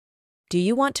Do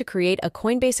you want to create a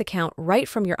Coinbase account right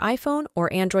from your iPhone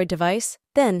or Android device?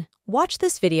 Then, watch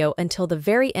this video until the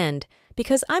very end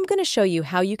because I'm going to show you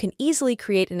how you can easily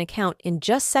create an account in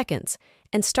just seconds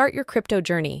and start your crypto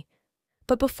journey.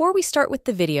 But before we start with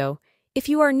the video, if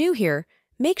you are new here,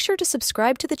 make sure to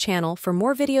subscribe to the channel for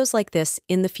more videos like this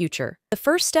in the future. The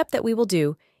first step that we will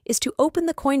do is to open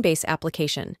the Coinbase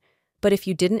application. But if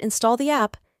you didn't install the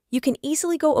app, you can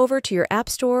easily go over to your App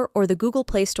Store or the Google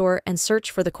Play Store and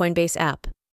search for the Coinbase app.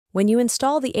 When you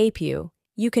install the APU,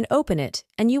 you can open it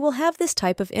and you will have this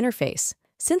type of interface.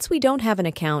 Since we don't have an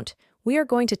account, we are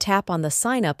going to tap on the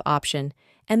Sign Up option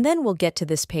and then we'll get to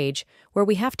this page where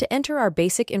we have to enter our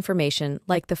basic information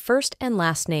like the first and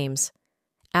last names.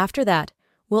 After that,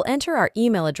 we'll enter our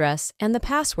email address and the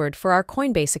password for our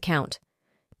Coinbase account.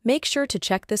 Make sure to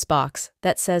check this box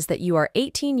that says that you are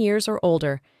 18 years or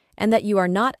older and that you are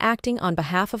not acting on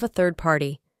behalf of a third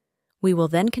party. We will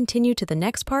then continue to the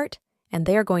next part, and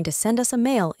they are going to send us a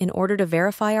mail in order to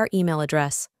verify our email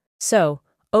address. So,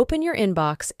 open your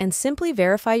inbox and simply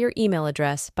verify your email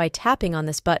address by tapping on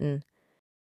this button.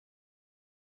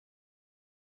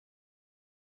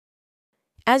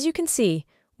 As you can see,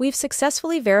 we've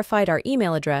successfully verified our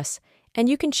email address, and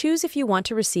you can choose if you want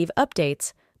to receive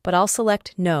updates, but I'll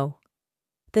select No.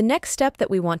 The next step that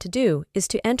we want to do is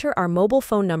to enter our mobile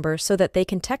phone number so that they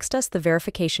can text us the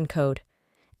verification code.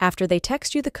 After they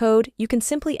text you the code, you can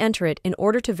simply enter it in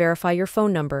order to verify your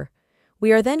phone number.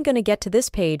 We are then going to get to this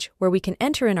page where we can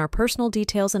enter in our personal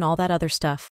details and all that other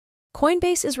stuff.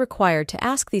 Coinbase is required to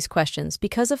ask these questions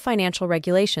because of financial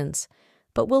regulations,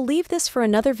 but we'll leave this for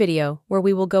another video where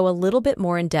we will go a little bit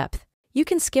more in depth. You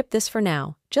can skip this for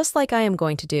now, just like I am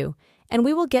going to do, and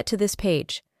we will get to this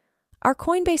page. Our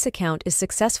Coinbase account is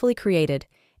successfully created,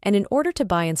 and in order to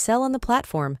buy and sell on the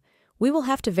platform, we will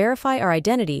have to verify our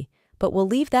identity, but we'll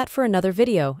leave that for another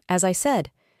video, as I said.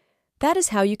 That is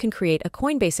how you can create a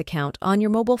Coinbase account on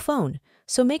your mobile phone,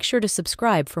 so make sure to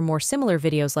subscribe for more similar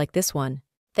videos like this one.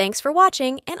 Thanks for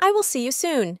watching, and I will see you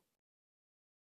soon!